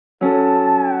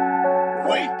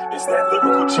Wait, is that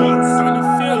Lyrical Cheats? Starting to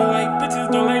feel like bitches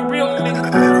don't like real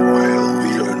niggas.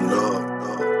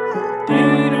 They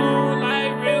don't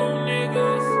like real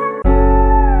niggas.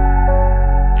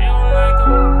 They don't like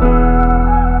them.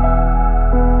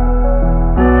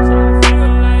 Starting to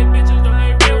feel like bitches don't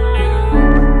like real niggas.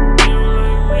 They don't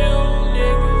like real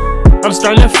niggas. I'm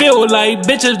starting to feel like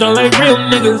bitches don't like real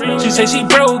niggas. She say she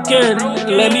broken,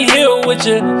 let me heal with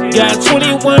you. Got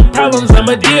 21 problems,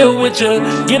 I'ma deal with you.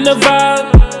 Getting the vibe,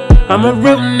 I'm a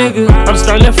real nigga. I'm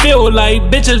starting to feel like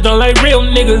bitches don't like real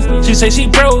niggas. She say she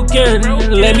broken,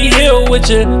 let me heal with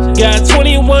you. Got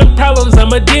 21 problems,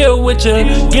 I'ma deal with you.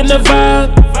 Getting the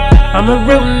vibe, I'm a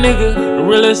real nigga.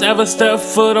 Realest ever step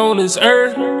foot on this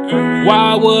earth.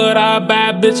 Why would I buy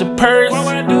a bitch a purse?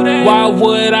 Why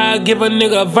would I give a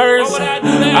nigga a verse?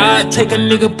 I take a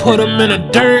nigga, put him in the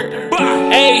dirt.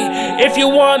 Hey, if you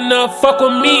wanna fuck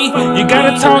with me, you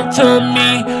gotta talk to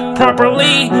me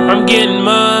properly. I'm getting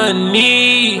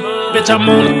money, bitch, I'm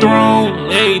on the throne.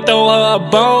 Hey, throw her a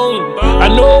bone. I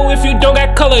know if you don't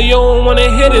got color, you don't wanna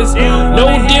hit us.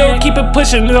 No deal, keep it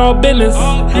pushing, it's all business.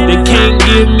 They can't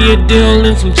give me a deal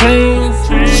and some chains.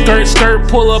 Skirt,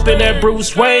 pull up in that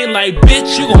Bruce Wayne. Like,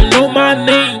 bitch, you gon' know my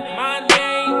name.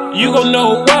 You gon'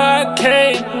 know why I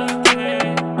came.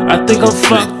 I think I'm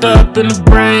fucked up in the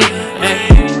brain.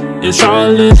 Ay, it's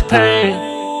all this pain.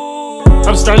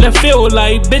 I'm starting to feel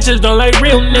like bitches don't like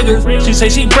real niggas. She say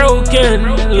she broken,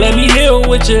 let me heal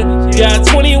with you. Got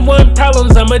 21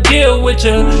 problems, I'ma deal with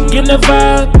you. Getting the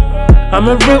vibe, I'm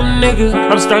a real nigga.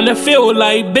 I'm starting to feel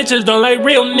like bitches don't like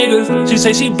real niggas. She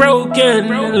say she broken,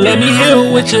 let me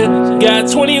heal with you. Got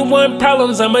 21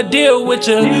 problems, I'ma deal with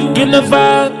you. Getting the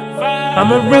vibe,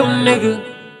 I'm a real nigga.